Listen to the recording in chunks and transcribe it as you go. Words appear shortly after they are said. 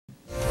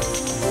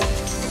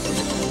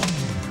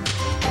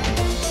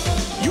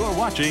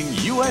watching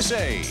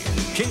USA,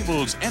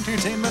 Cable's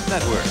entertainment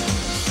network.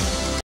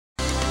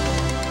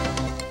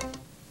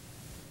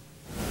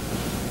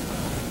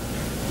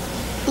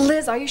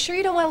 Liz, are you sure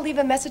you don't want to leave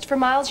a message for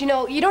Miles? You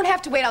know, you don't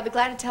have to wait. I'll be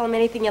glad to tell him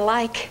anything you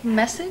like.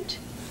 Message?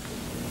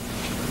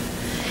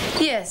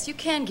 Yes, you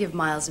can give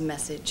Miles a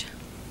message.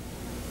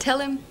 Tell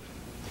him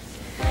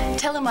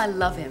I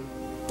love him.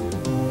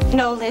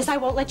 No, Liz, I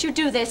won't let you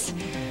do this.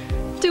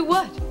 Do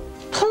what?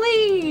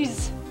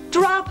 Please,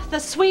 drop the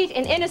sweet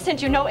and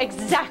innocent. You know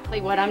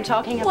exactly what I'm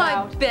talking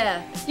about. Why,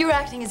 Beth, you're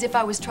acting as if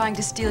I was trying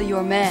to steal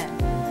your man.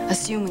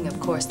 Assuming, of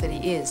course, that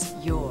he is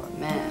your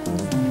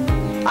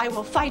man. I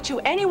will fight you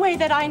any way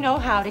that I know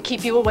how to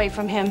keep you away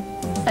from him.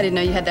 I didn't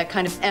know you had that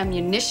kind of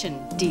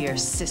ammunition, dear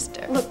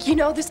sister. Look, you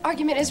know, this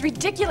argument is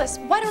ridiculous.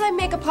 Why don't I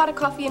make a pot of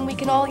coffee and we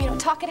can all,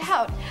 talk it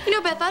out? You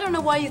know, Beth, I don't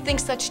know why you think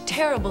such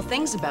terrible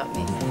things about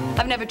me.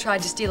 I've never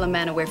tried to steal a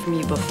man away from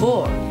you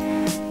before.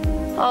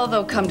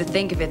 Although, come to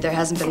think of it, there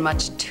hasn't been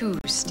much to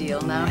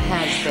steal now,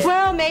 has there?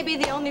 Well, maybe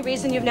the only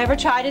reason you've never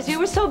tried is you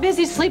were so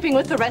busy sleeping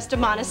with the rest of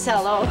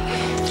Monticello.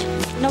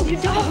 No, you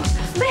don't.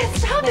 Oh,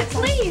 Liz, stop it,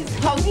 please.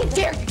 How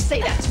dare you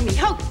say that to me?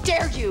 How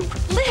dare you?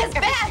 Liz,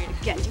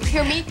 Beth! Again, do you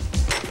hear me?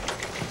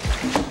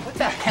 What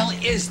the hell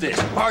is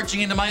this?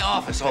 Barging into my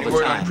office all the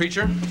Word time. on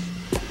Preacher?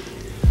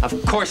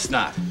 Of course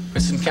not.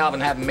 Chris and Calvin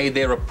haven't made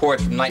their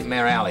report from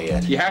Nightmare Alley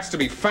yet. He has to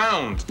be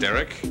found,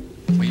 Derek.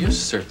 Well, you're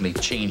certainly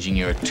changing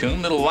your tune.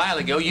 A little while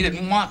ago, you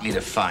didn't want me to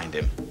find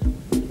him.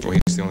 Well,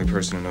 he's the only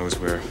person who knows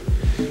where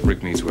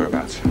Rick Mead's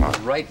whereabouts.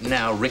 Right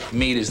now, Rick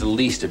Mead is the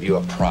least of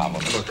your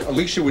problems. Look,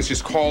 Alicia was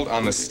just called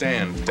on the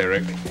stand,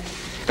 Derek.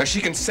 Now,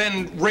 she can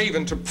send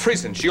Raven to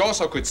prison. She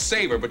also could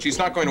save her, but she's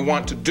not going to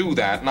want to do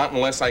that, not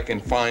unless I can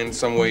find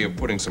some way of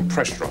putting some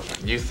pressure on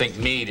her. You think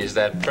Mead is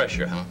that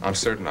pressure, huh? I'm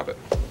certain of it.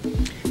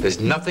 There's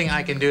nothing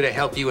I can do to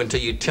help you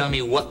until you tell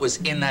me what was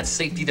in that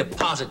safety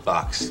deposit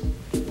box.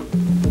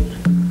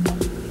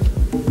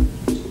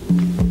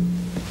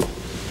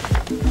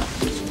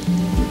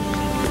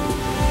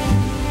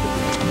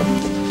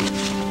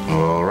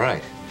 All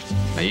right.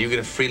 Are you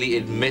going to freely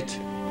admit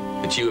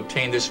that you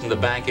obtained this from the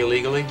bank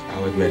illegally?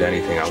 I'll admit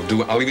anything.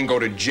 I'll even go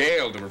to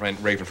jail to prevent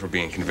Raven from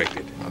being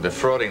convicted. Well,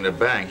 defrauding the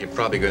bank, you're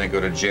probably going to go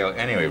to jail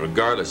anyway,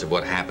 regardless of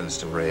what happens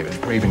to Raven.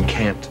 Raven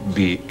can't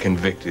be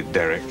convicted,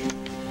 Derek.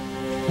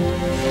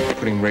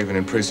 Putting Raven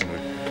in prison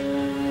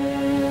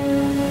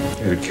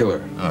would kill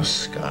her. Oh,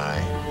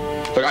 Sky.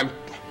 Look,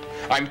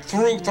 I'm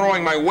through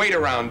throwing my weight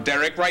around,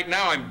 Derek. Right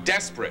now, I'm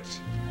desperate.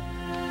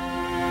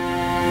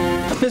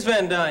 Miss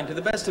Van Dyne, to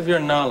the best of your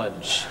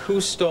knowledge,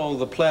 who stole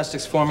the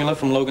plastics formula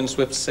from Logan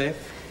Swift's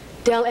safe?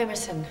 Del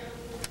Emerson.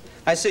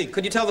 I see.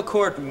 Could you tell the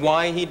court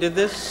why he did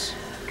this?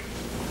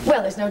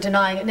 Well, there's no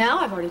denying it now.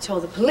 I've already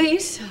told the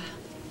police.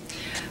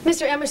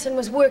 Mr. Emerson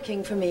was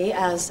working for me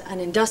as an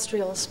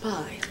industrial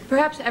spy.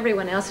 Perhaps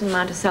everyone else in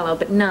Monticello,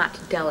 but not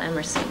Del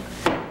Emerson.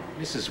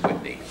 Mrs.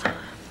 Whitney,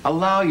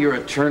 allow your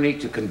attorney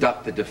to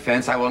conduct the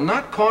defense. I will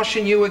not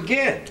caution you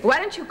again. Why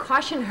don't you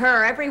caution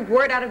her? Every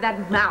word out of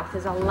that mouth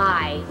is a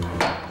lie.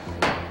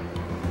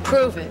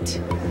 Prove it.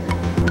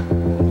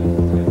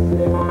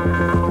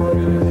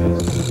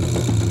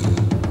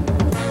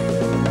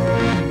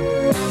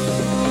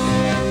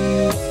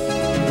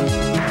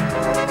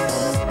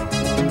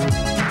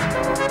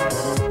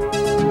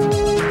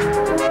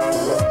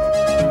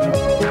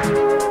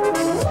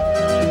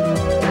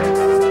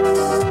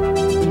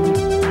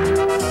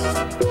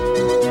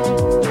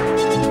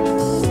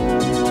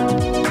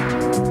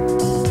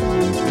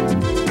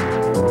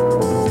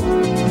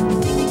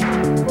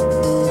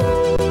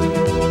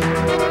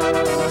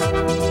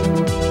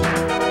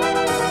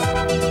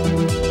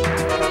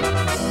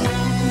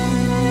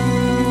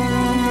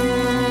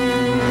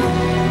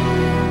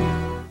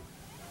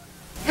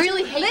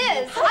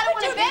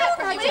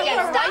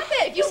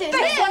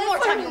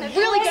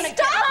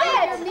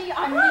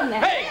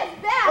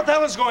 What the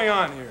hell is going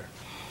on here?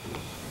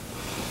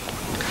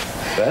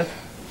 Beth?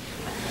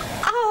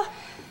 Oh.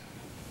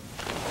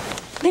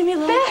 Leave me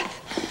alone. Beth!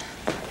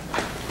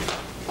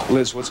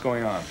 Liz, what's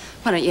going on?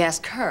 Why don't you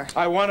ask her?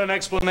 I want an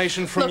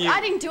explanation from Look, you.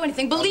 I didn't do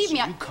anything. Believe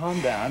me, You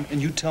calm down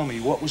and you tell me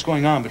what was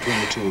going on between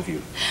the two of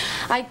you.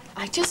 I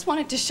just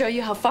wanted to show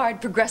you how far I'd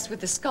progressed with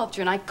the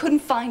sculpture, and I couldn't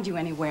find you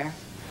anywhere.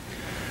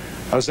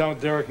 I was down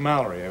with Derek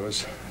Mallory. I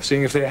was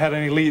seeing if they had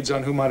any leads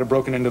on who might have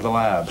broken into the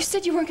lab. You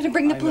said you weren't going to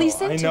bring the police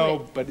into it. I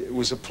know, but it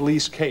was a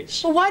police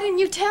case. Well, why didn't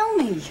you tell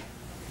me?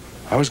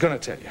 I was going to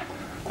tell you.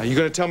 Are you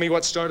going to tell me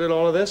what started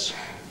all of this?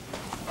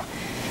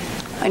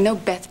 I know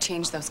Beth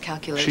changed those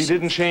calculations. She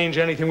didn't change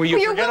anything. Will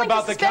you forget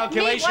about the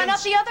calculations? Me? Why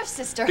not the other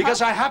sister?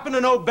 Because I happen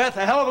to know Beth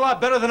a hell of a lot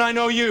better than I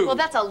know you. Well,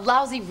 that's a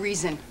lousy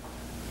reason.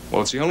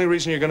 Well, it's the only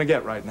reason you're going to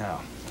get right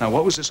now. Now,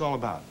 what was this all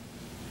about?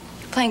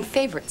 Playing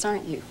favorites,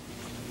 aren't you?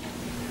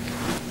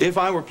 If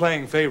I were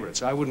playing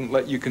favorites, I wouldn't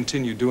let you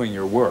continue doing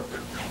your work.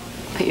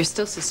 But you're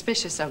still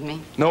suspicious of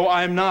me. No,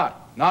 I'm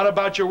not. Not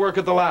about your work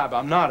at the lab.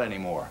 I'm not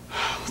anymore.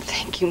 Oh,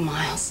 thank you,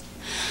 Miles.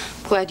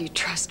 Glad you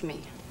trust me.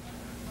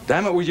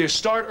 Damn it, will you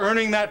start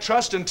earning that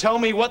trust and tell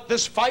me what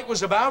this fight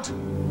was about?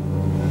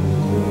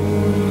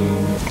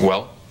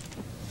 Well?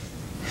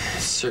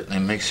 It certainly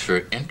makes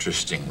for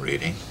interesting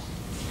reading.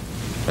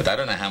 But I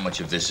don't know how much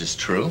of this is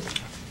true.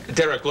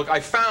 Derek, look, I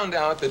found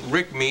out that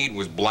Rick Meade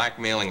was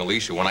blackmailing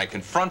Alicia. When I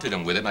confronted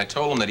him with it and I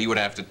told him that he would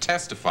have to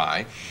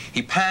testify,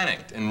 he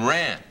panicked and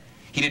ran.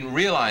 He didn't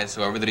realize,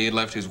 however, that he had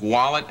left his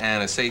wallet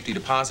and a safety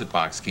deposit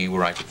box key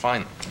where I could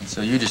find them. And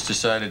so you just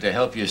decided to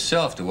help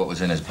yourself to what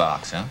was in his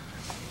box, huh?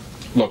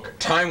 Look,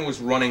 time was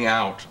running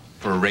out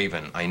for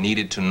Raven. I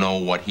needed to know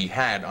what he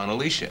had on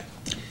Alicia.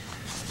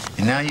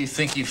 And now you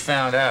think you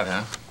found out,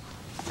 huh?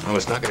 Well,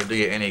 it's not going to do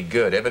you any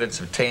good. Evidence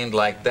obtained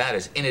like that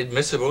is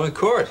inadmissible in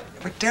court.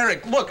 But,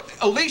 Derek, look,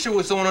 Alicia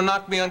was the one who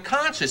knocked me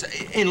unconscious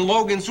in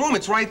Logan's room.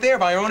 It's right there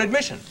by her own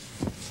admission.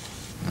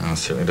 Well, it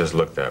certainly does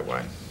look that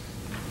way.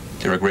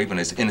 Derek, Raven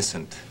is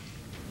innocent.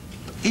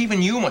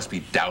 Even you must be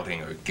doubting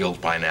her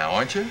guilt by now,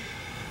 aren't you?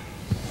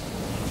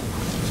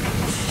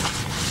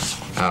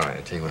 All right,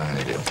 I'll tell you what I'm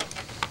going to do.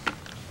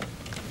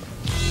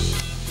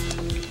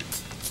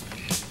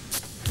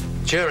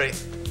 Jerry,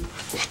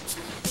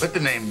 put the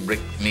name Rick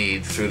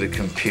Meade through the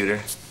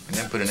computer and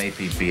then put an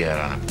APB ad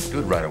on him. Do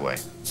it right away.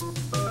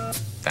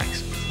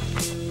 Thanks.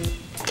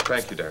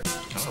 Thank you, Derek.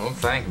 Oh, don't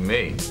thank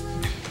me.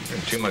 You're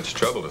in too much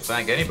trouble to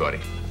thank anybody.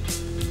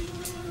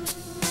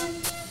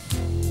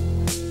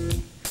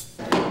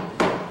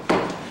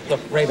 Look,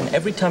 Raven,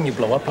 every time you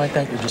blow up like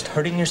that, you're just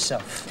hurting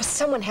yourself. But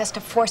someone has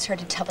to force her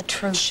to tell the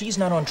truth. She's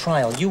not on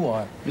trial. You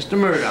are. Mr.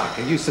 Murdoch,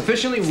 have you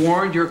sufficiently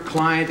warned your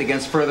client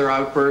against further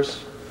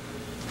outbursts?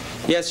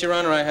 Yes, Your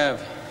Honor, I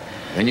have.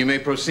 Then you may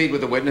proceed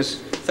with the witness.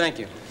 Thank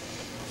you.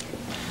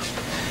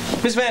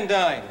 Miss Van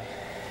Dyne,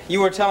 you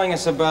were telling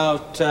us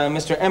about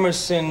Mr.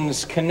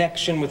 Emerson's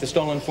connection with the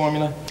stolen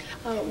formula?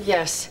 Oh,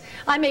 yes.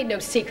 I made no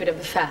secret of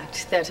the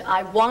fact that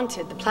I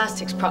wanted the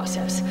plastics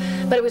process,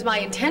 but it was my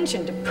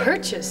intention to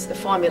purchase the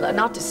formula,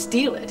 not to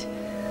steal it.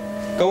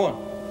 Go on.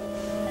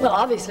 Well,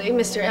 obviously,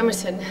 Mr.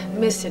 Emerson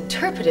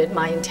misinterpreted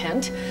my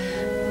intent.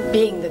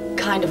 Being the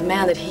kind of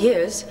man that he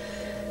is,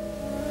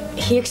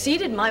 he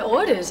exceeded my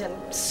orders and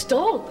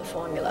stole the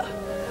formula.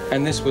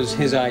 And this was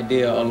his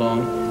idea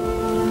alone?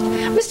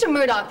 Mr.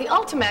 Murdoch, the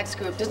Ultimax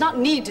Group does not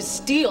need to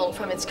steal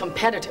from its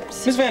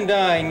competitors. Miss Van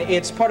Dyne,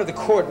 it's part of the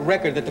court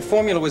record that the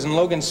formula was in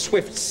Logan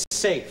Swift's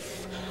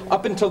safe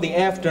up until the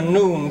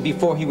afternoon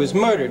before he was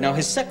murdered. Now,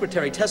 his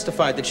secretary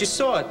testified that she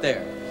saw it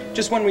there.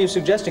 Just when were you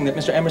suggesting that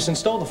Mr. Emerson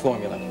stole the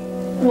formula?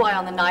 Why,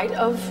 on the night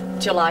of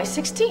July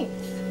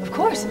 16th. Of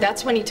course,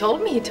 that's when he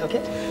told me he took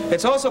it.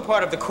 It's also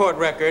part of the court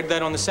record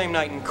that on the same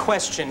night in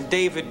question,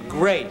 David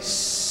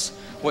Grace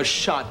was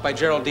shot by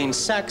Geraldine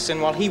Saxon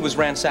while he was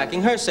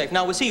ransacking her safe.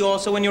 Now, was he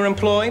also in your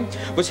employ?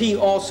 Was he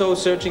also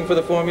searching for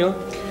the formula?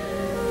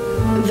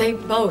 They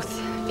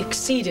both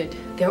exceeded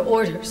their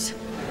orders.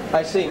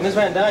 I see. Miss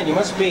Van Dyne, you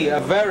must be a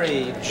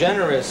very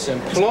generous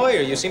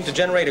employer. You seem to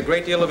generate a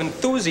great deal of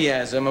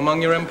enthusiasm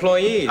among your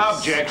employees.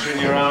 Objection,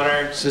 Your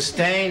Honor.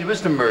 Sustained.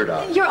 Mr.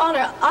 Murdoch. Your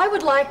Honor, I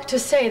would like to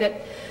say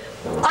that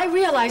I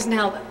realize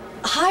now that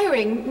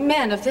hiring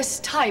men of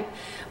this type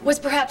was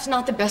perhaps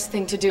not the best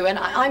thing to do, and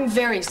I'm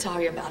very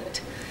sorry about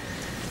it.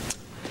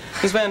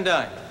 Miss Van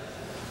Dyne,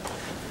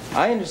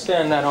 I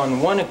understand that on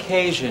one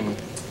occasion,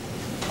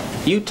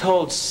 you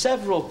told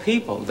several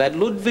people that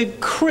Ludwig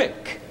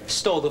Crick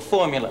stole the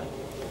formula.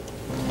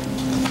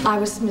 I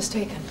was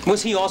mistaken.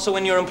 Was he also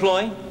in your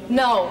employ?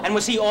 No. And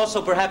was he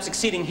also perhaps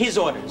exceeding his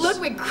orders?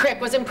 Ludwig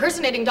Crick was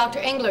impersonating Dr.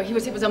 Engler. He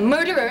was a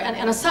murderer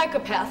and a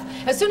psychopath.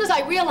 As soon as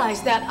I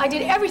realized that, I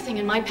did everything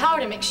in my power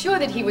to make sure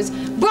that he was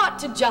brought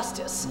to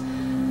justice.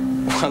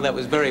 Well, that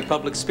was very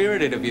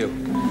public-spirited of you.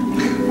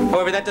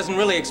 However, that doesn't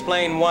really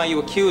explain why you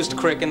accused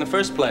Crick in the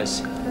first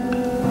place.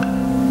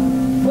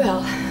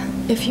 Well,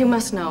 if you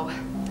must know,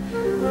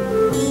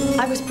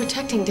 I was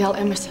protecting Dale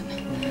Emerson.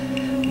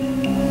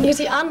 You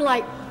see,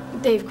 unlike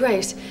Dave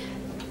Grace,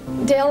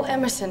 Dale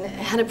Emerson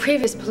had a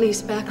previous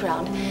police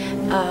background.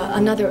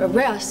 Another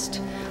arrest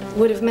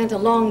would have meant a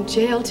long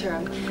jail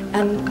term,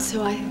 and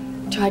so I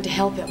tried to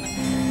help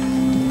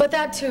him. But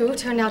that, too,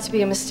 turned out to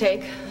be a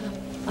mistake.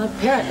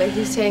 Apparently,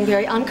 he's saying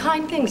very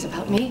unkind things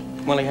about me.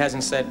 Well, he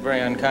hasn't said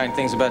very unkind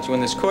things about you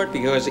in this court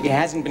because he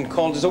hasn't been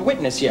called as a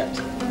witness yet.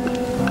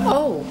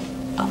 Oh,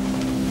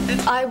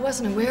 I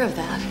wasn't aware of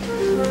that.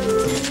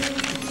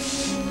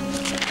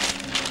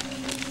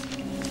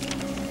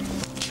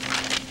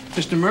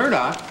 Mr.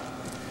 Murdoch,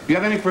 do you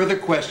have any further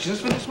questions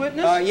for this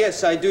witness?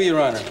 Yes, I do,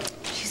 Your Honor.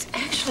 She's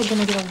actually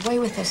going to get away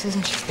with this,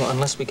 isn't she? Well,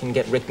 unless we can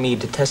get Rick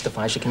Meade to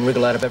testify, she can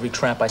wriggle out of every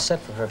trap I set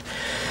for her.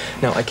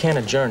 Now, I can't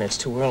adjourn. It's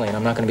too early, and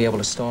I'm not going to be able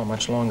to stall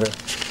much longer.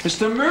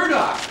 Mr.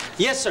 Murdoch!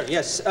 Yes, sir,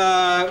 yes.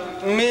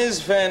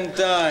 Ms. Van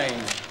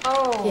Dyne.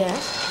 Oh.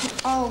 Yes?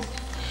 Oh,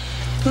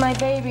 my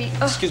baby.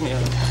 Oh. Excuse me.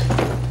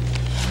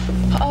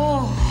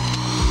 Oh.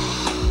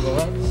 All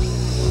right?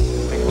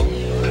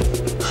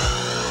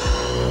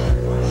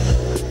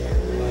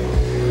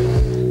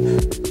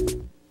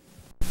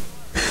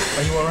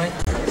 Are you all right?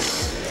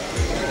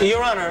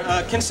 Your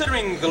Honor,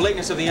 considering the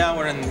lateness of the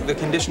hour and the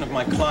condition of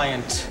my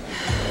client,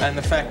 and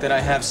the fact that I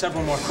have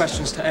several more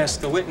questions to ask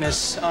the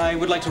witness, I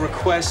would like to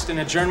request an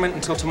adjournment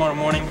until tomorrow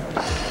morning.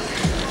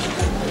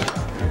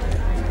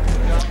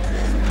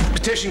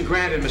 Petition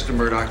granted, Mr.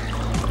 Murdoch.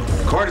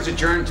 Court is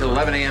adjourned till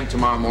 11 a.m.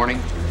 tomorrow morning.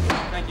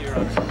 Thank you, Your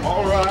Honor.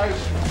 All rise.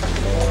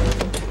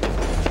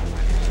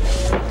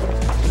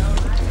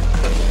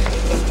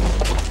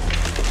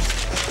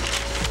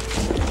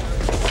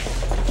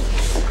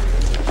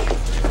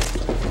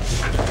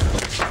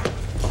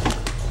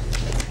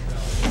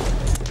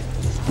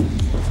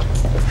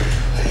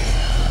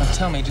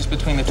 Tell me, just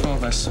between the two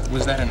of us,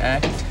 was that an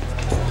act?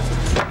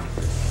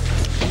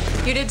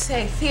 You did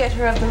say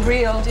theater of the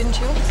real, didn't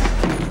you?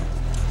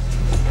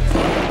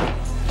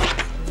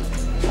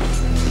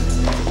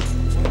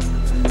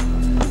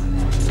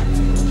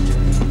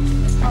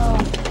 Oh.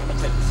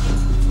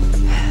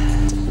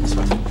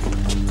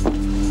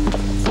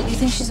 Do you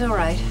think she's all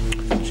right?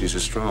 She's a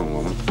strong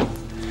woman.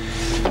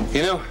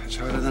 You know, it's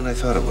harder than I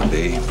thought it would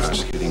be,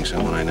 prosecuting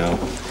someone I know.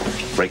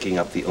 Breaking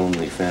up the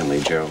only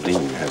family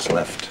Geraldine has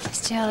left.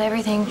 Still,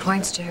 everything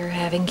points to her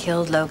having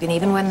killed Logan.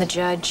 Even when the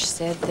judge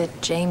said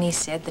that Jamie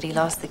said that he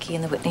lost the key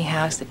in the Whitney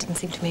house, it didn't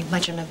seem to make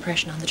much of an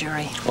impression on the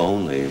jury.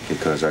 Only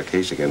because our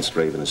case against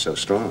Raven is so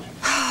strong.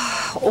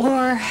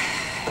 Or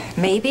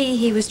maybe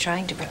he was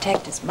trying to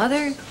protect his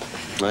mother.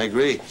 I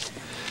agree.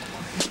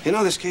 You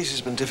know, this case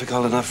has been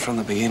difficult enough from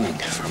the beginning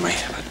for me,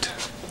 but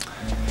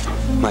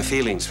my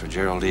feelings for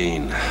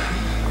Geraldine,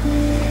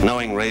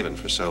 knowing Raven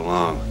for so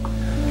long,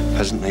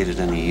 hasn't made it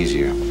any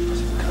easier.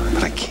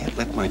 But I can't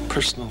let my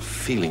personal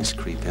feelings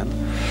creep in.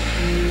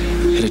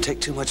 It'd take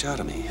too much out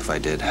of me if I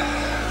did.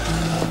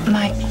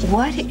 Mike,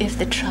 what if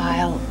the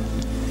trial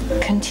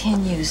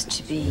continues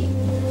to be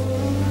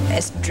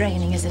as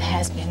draining as it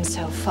has been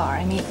so far?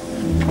 I mean,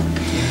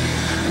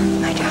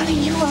 my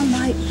darling, you are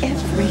my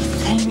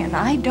everything, and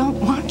I don't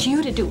want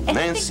you to do anything.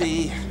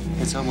 Nancy,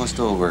 it's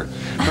almost over.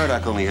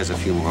 Murdoch only has a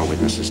few more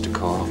witnesses to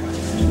call.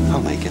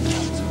 I'll make it.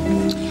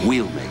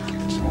 We'll make it.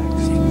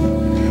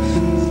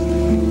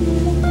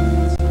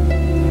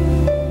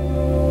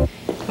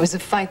 It was a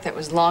fight that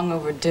was long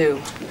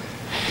overdue.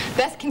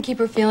 Beth can keep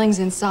her feelings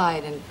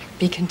inside and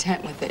be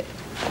content with it.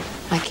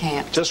 I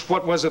can't. Just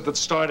what was it that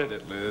started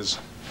it, Liz?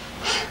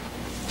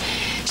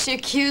 She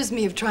accused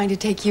me of trying to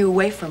take you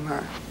away from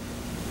her.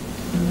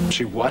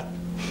 She what?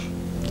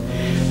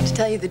 To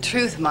tell you the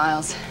truth,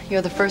 Miles,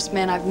 you're the first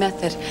man I've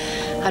met that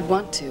I'd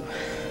want to.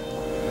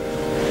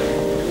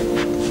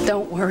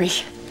 Don't worry.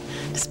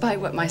 Despite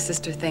what my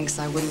sister thinks,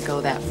 I wouldn't go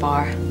that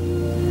far.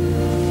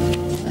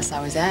 Unless I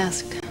was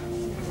asked.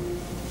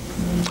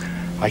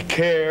 I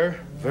care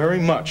very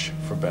much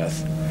for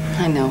Beth.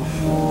 I know.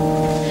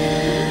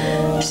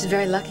 She's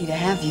very lucky to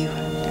have you.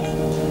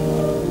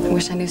 I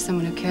wish I knew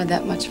someone who cared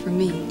that much for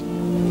me.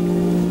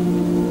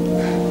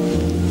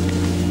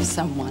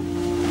 Someone.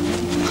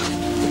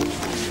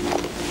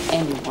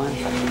 Anyone.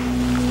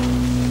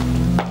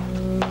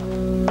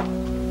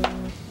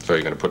 So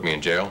you're gonna put me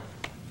in jail?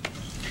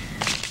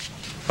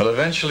 Well,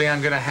 eventually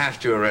I'm gonna have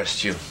to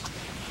arrest you.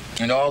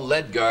 And all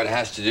Ledgard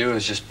has to do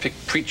is just pick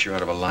Preacher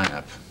out of a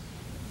lineup.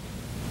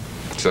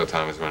 So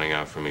time is running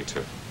out for me,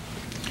 too.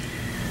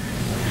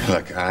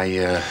 Look,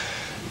 I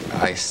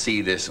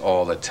see this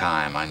all the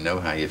time. I know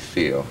how you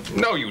feel.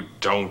 No, you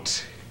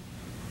don't.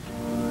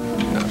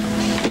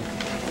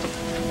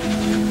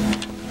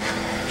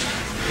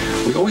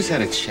 We always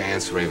had a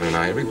chance, Raven and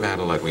I, every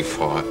battle that we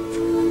fought.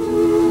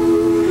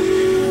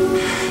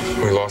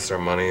 We lost our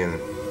money and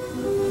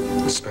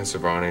with Spencer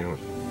Barney, and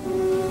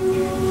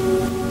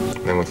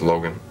then with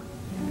Logan.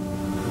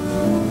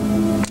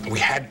 We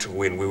had to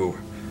win. We were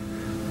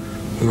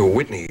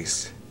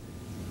Whitneys.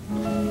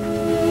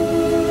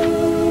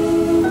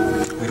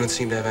 We don't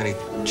seem to have any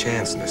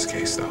chance in this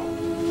case, though.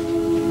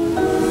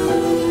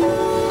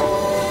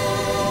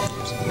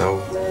 There's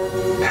no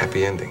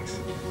happy endings.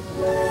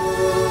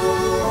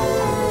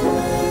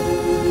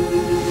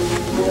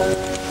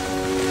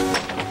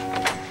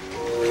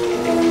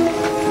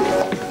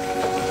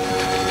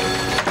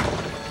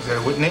 Is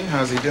that Whitney?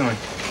 How's he doing?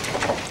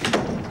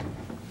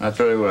 Not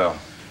very well.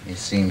 He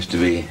seems to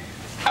be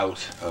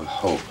out of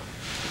hope.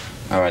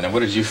 All right, now what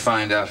did you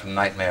find out from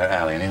Nightmare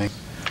Alley? Anything?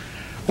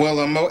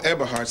 Well, Mo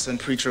Eberhardt sent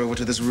Preacher over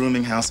to this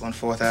rooming house on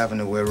 4th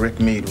Avenue where Rick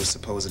Meade was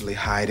supposedly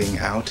hiding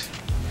out.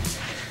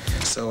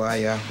 So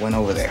I went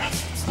over there.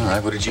 All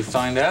right, what did you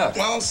find out?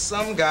 Well,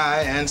 some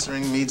guy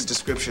answering Meade's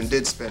description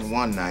did spend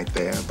one night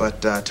there,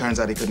 but turns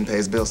out he couldn't pay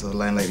his bill, so the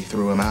landlady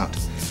threw him out.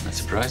 I'm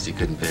surprised he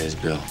couldn't pay his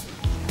bill.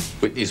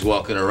 Whitney's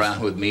walking around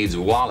with Meade's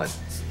wallet.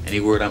 Any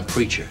word on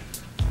Preacher?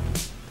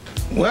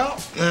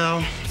 Well,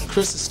 now,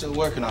 Chris is still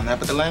working on that,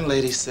 but the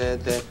landlady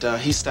said that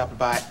he stopped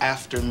by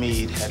after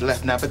Meade had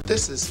left. Now, but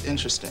this is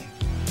interesting.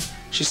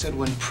 She said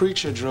when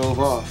Preacher drove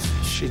off,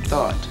 she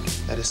thought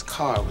that his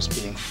car was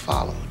being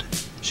followed.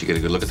 She get a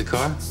good look at the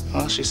car?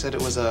 Well, she said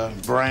it was a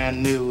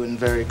brand new and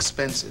very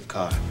expensive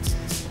car.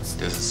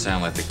 Doesn't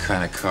sound like the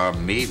kind of car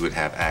Meade would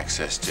have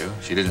access to.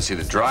 She didn't see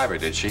the driver,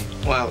 did she?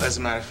 Well, as a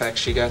matter of fact,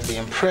 she got the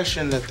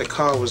impression that the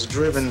car was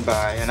driven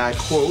by, and I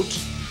quote,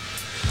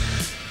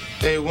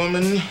 a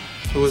woman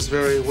who was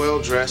very well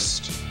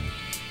dressed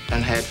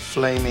and had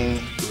flaming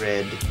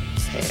red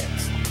hair.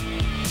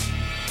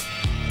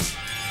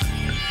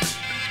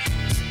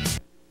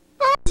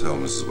 So,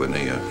 Mrs.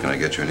 Whitney, can I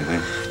get you anything?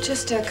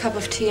 Just a cup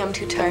of tea. I'm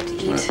too tired to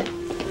eat.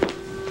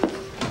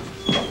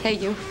 Hey,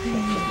 you.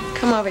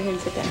 Come over here and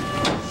sit down.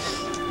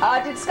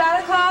 Did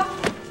Skylar call?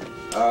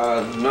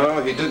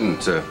 No, he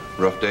didn't.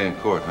 Rough day in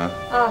court, huh?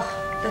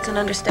 Oh, that's an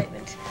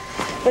understatement.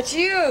 But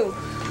you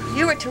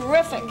were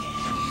terrific.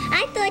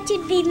 I thought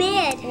you'd be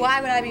mad. Why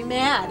would I be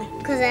mad?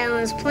 Because I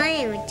was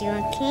playing with your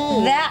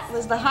keys. That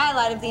was the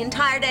highlight of the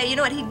entire day. You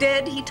know what he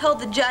did? He told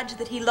the judge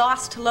that he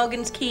lost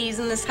Logan's keys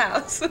in this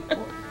house.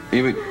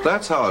 You mean,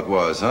 that's how it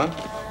was, huh?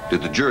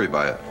 Did the jury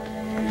buy it?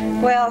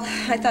 Well,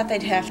 I thought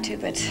they'd have to,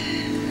 but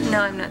no,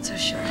 I'm not so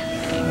sure.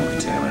 Oh,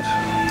 damn it.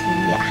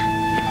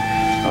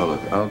 Yeah. Oh,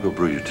 look, I'll go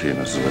brew your tea,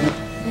 Mrs. Whitney.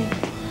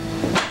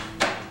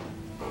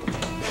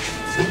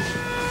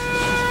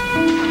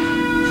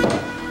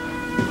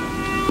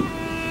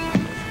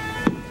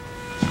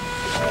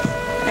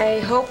 I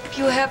hope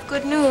you have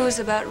good news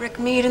about Rick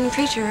Meade and the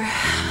preacher.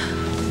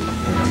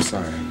 I'm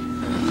sorry.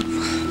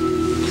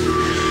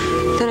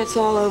 Then it's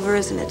all over,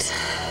 isn't it?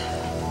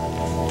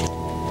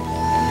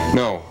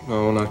 No,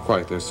 not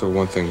quite. There's still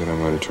one thing that I'm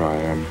going to try.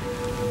 I'm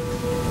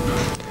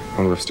going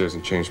to go upstairs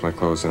and change my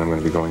clothes, and I'm going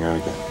to be going out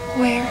again.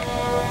 Where?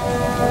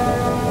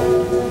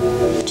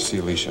 To see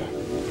Alicia.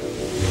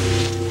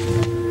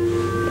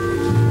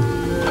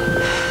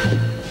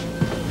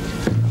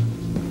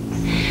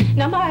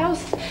 Now,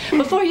 Miles,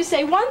 before you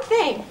say one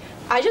thing,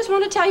 I just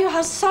want to tell you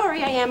how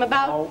sorry I am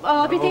about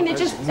everything that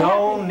just happened.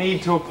 No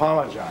need to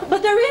apologize.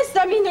 But there is.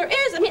 I mean,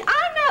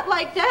 I'm not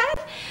like that.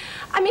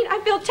 I mean, I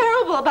feel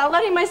terrible about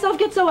letting myself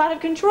get so out of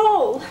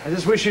control. I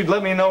just wish you'd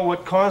let me know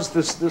what caused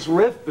this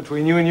rift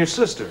between you and your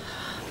sister.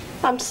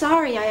 I'm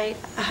sorry. I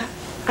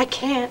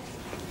can't.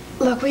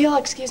 Look, will you all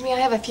excuse me? I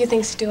have a few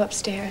things to do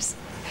upstairs.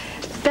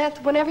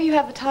 Beth, whenever you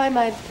have the time,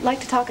 I'd like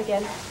to talk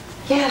again.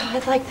 Yeah,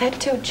 I'd like that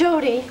too.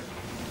 Jody,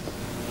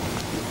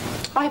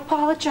 I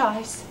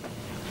apologize.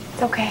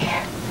 Okay.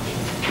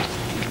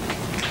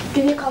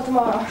 Give me a call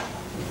tomorrow.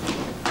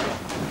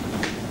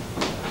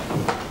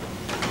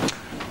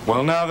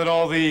 Well, now that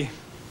all the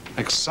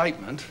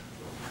excitement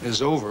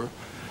is over,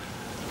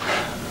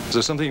 is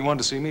there something you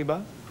wanted to see me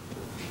about?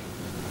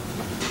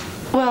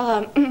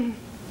 Well,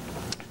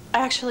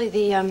 actually,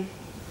 the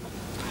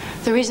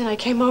reason I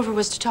came over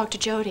was to talk to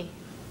Jody.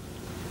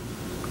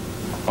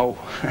 Oh,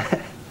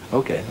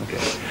 okay.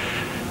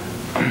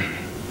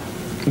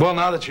 Well,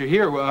 now that you're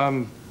here,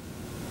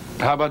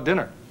 how about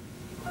dinner?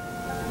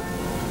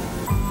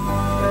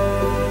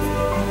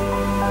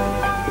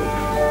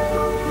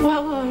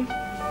 Well,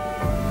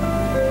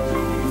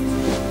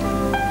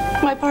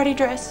 my party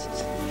dress.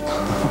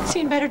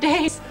 Seen better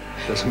days.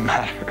 Doesn't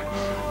matter.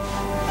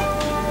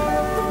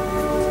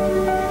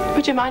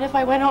 Would you mind if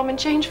I went home and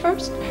changed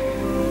first?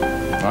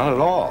 Not at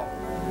all.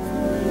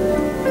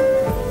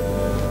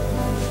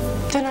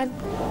 Then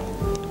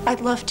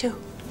I'd love to.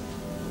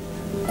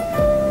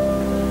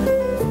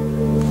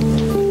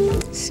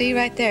 See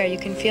right there, you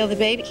can feel the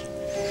baby.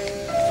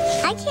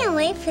 I can't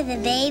wait for the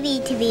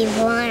baby to be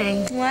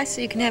born. Why? So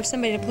you can have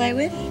somebody to play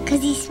with?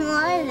 Because he's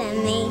smaller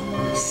than me.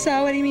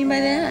 So what do you mean by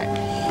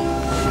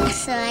that?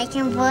 So I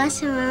can boss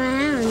him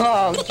around.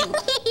 Oh,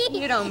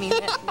 you don't mean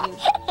that.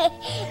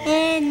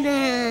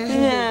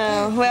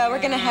 No. Well, we're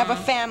going to have a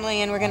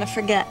family and we're going to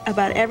forget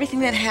about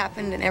everything that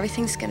happened and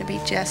everything's going to be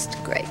just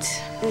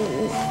great.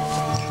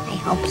 I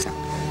hope so.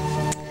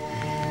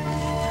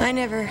 I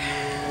never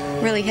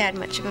really had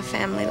much of a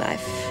family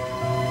life.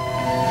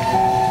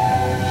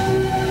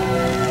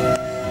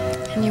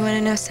 And you want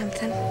to know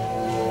something?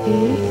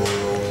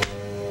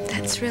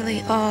 That's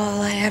really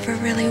all I ever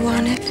really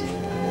wanted.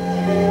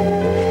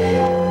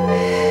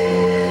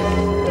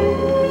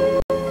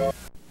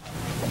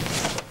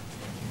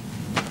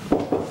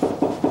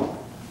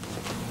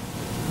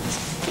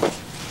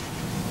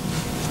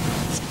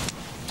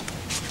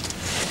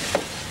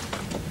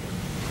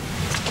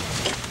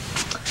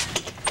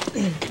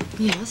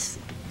 Yes?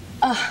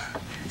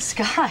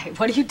 Sky,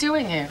 what are you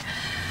doing here?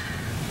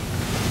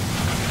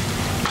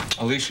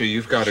 Alicia,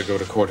 you've got to go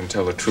to court and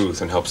tell the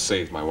truth and help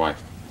save my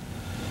wife.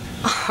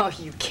 Oh,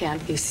 you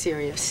can't be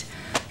serious.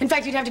 In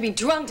fact, you'd have to be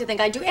drunk to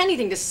think I'd do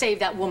anything to save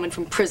that woman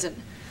from prison.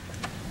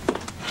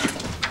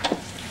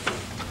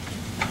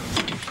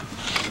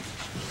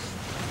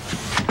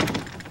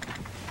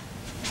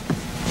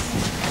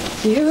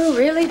 You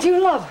really do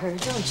love her,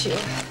 don't you?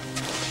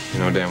 You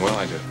know damn well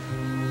I do.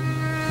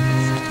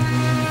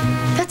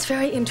 That's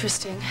very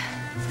interesting.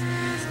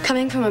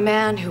 Coming from a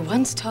man who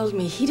once told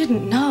me he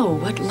didn't know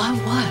what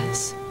love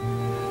was.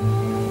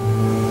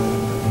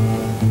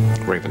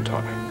 Raven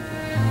taught me.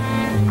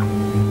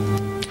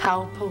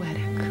 How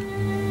poetic.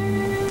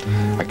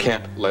 I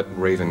can't let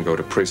Raven go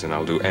to prison.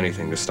 I'll do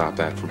anything to stop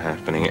that from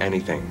happening.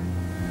 Anything.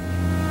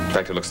 In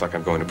fact, it looks like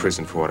I'm going to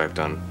prison for what I've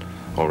done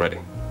already.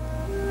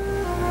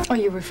 Are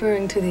you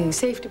referring to the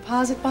safe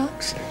deposit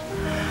box?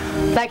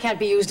 That can't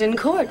be used in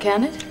court,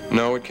 can it?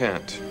 No, it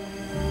can't.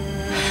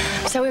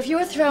 So if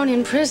you're thrown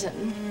in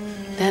prison,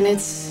 then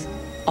it's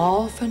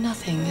all for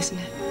nothing, isn't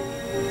it?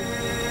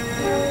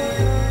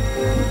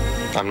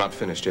 I'm not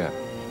finished yet.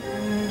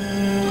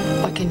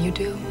 What can you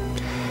do?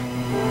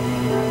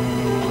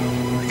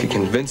 I could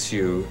convince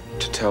you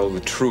to tell the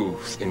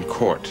truth in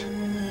court.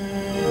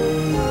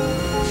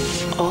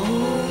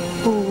 Oh.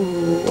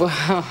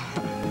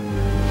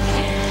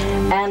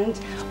 And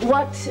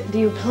what do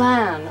you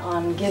plan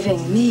on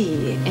giving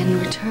me in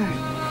return?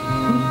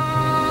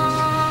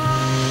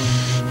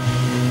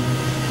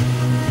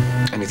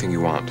 Anything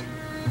you want.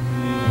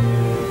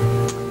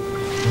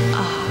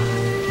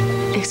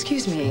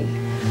 Excuse me.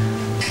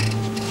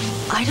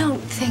 I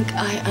don't think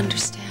I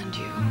understand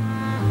you.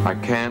 I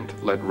can't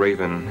let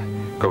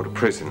Raven go to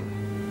prison.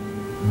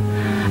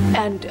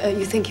 And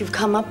you think you've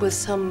come up with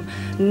some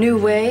new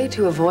way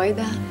to avoid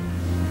that?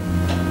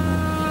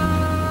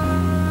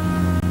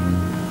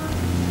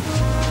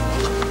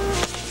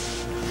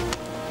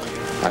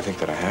 I think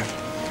that I have.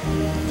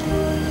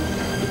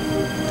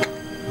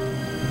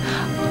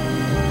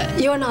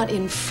 You're not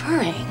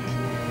inferring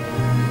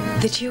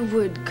that you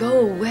would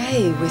go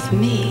away with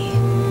me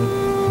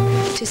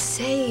to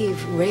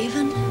save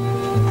Raven?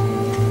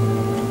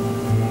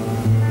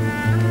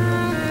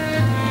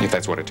 If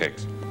that's what it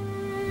takes.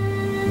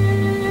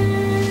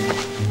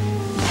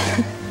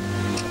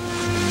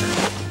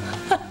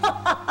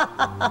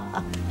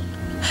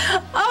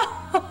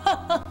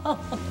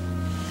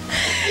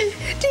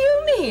 Do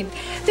you mean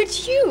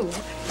that you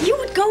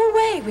would go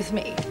away with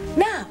me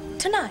now,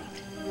 tonight?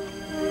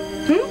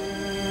 Hmm?